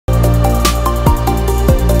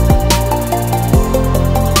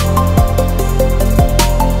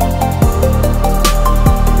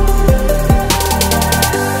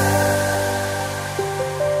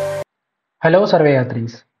Hello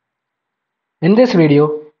Surveyatris. In this video,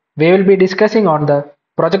 we will be discussing on the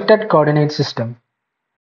projected coordinate system.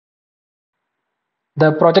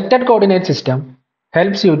 The projected coordinate system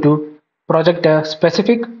helps you to project a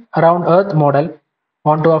specific round earth model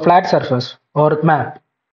onto a flat surface or map.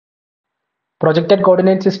 Projected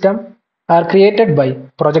coordinate system are created by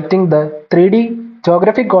projecting the 3D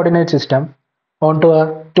geographic coordinate system onto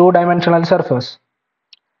a two-dimensional surface.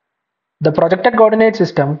 The projected coordinate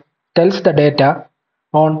system tells the data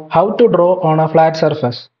on how to draw on a flat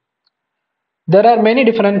surface. There are many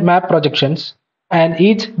different map projections and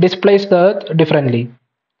each displays the earth differently.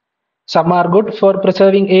 Some are good for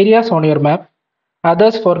preserving areas on your map,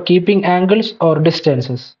 others for keeping angles or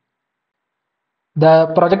distances.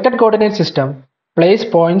 The projected coordinate system places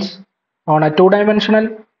points on a two-dimensional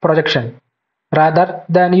projection rather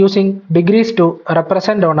than using degrees to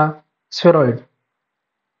represent on a spheroid.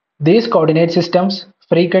 These coordinate systems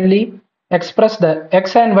frequently express the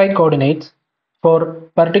x and y coordinates for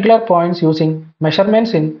particular points using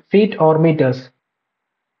measurements in feet or meters.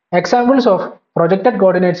 Examples of projected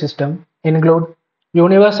coordinate system include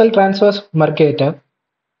Universal Transverse Mercator,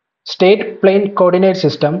 State Plane Coordinate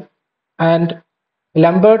System, and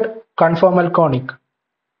Lambert Conformal Conic.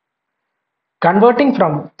 Converting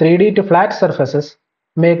from 3D to flat surfaces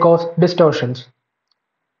may cause distortions.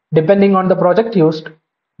 Depending on the project used,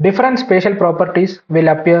 different spatial properties will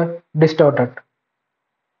appear distorted.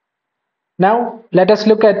 Now let us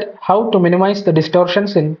look at how to minimize the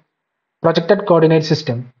distortions in projected coordinate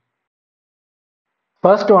system.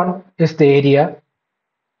 First one is the area.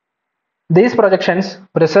 These projections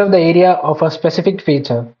preserve the area of a specific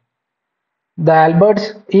feature. The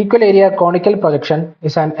Albert's equal area conical projection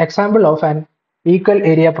is an example of an equal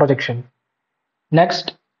area projection.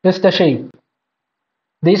 Next is the shape.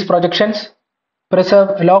 These projections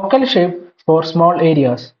preserve local shape for small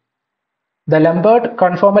areas. The Lambert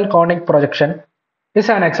conformal conic projection is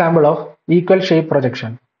an example of equal shape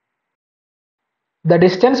projection. The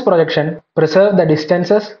distance projection preserves the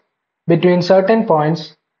distances between certain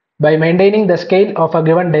points by maintaining the scale of a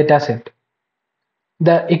given dataset.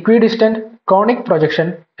 The equidistant conic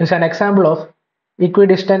projection is an example of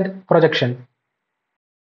equidistant projection.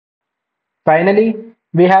 Finally,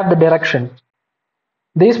 we have the direction.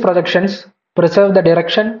 These projections preserve the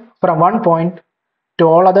direction from one point to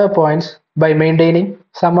all other points by maintaining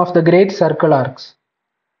some of the great circle arcs.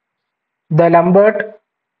 The Lambert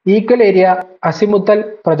equal area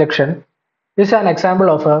azimuthal projection is an example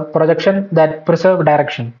of a projection that preserves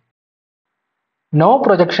direction. No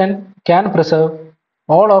projection can preserve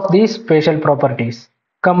all of these spatial properties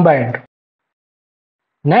combined.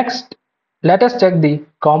 Next, let us check the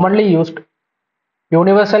commonly used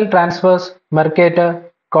Universal Transverse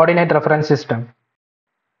Mercator Coordinate Reference System.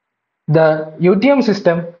 The UTM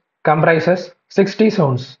system comprises 60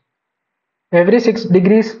 zones, every 6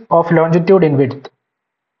 degrees of longitude in width.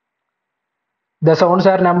 The zones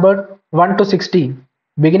are numbered 1 to 60,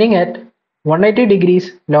 beginning at 180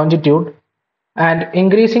 degrees longitude and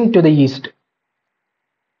increasing to the east.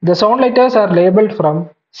 The zone letters are labeled from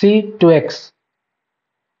C to X.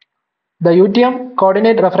 The UTM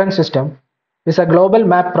coordinate reference system is a global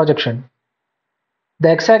map projection. The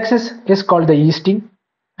x-axis is called the easting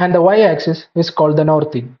and the y-axis is called the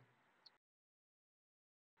northing.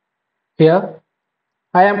 Here,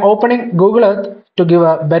 I am opening Google Earth to give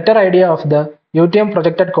a better idea of the UTM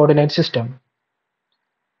projected coordinate system.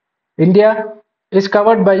 India is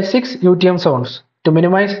covered by 6 UTM zones to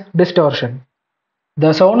minimize distortion.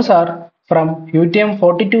 The zones are from UTM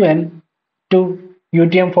 42N to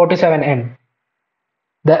UTM 47N.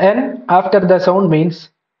 The N after the zone means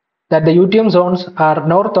that the UTM zones are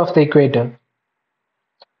north of the equator.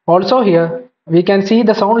 Also here, we can see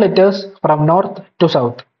the zone letters from north to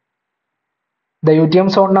south. The UTM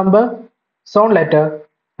zone number, zone letter,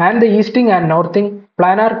 and the easting and northing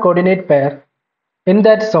planar coordinate pair in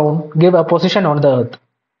that zone give a position on the earth.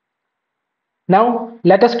 Now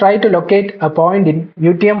let us try to locate a point in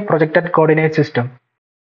UTM projected coordinate system.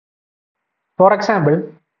 For example,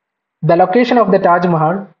 the location of the Taj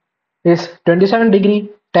Mahal is 27 degree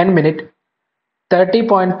 10 minute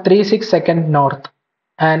 30.36 second north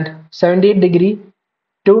and 78 degree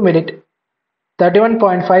 2 minute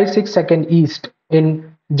 31.56 second east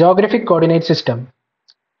in geographic coordinate system.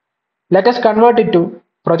 Let us convert it to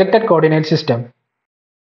projected coordinate system.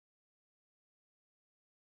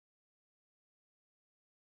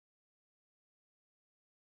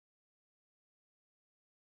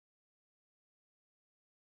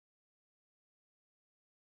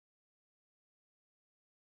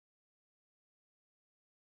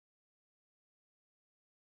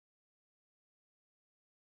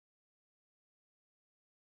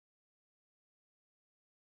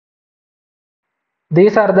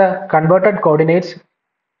 These are the converted coordinates.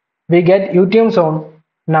 We get UTM zone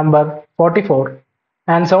number 44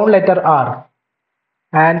 and zone letter R,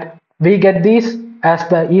 and we get these as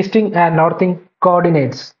the easting and northing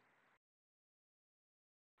coordinates.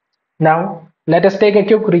 Now let us take a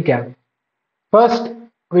quick recap. First,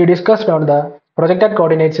 we discussed on the projected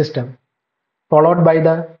coordinate system, followed by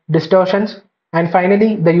the distortions, and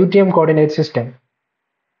finally the UTM coordinate system.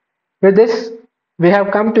 With this, we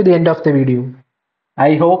have come to the end of the video.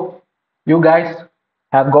 I hope you guys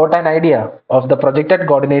have got an idea of the projected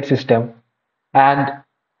coordinate system and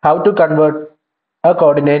how to convert a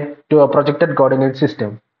coordinate to a projected coordinate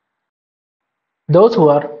system. Those who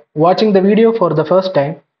are watching the video for the first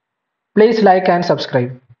time, please like and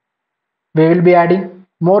subscribe. We will be adding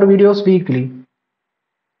more videos weekly.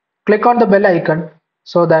 Click on the bell icon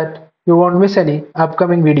so that you won't miss any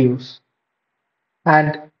upcoming videos.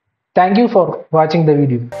 And thank you for watching the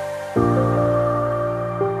video.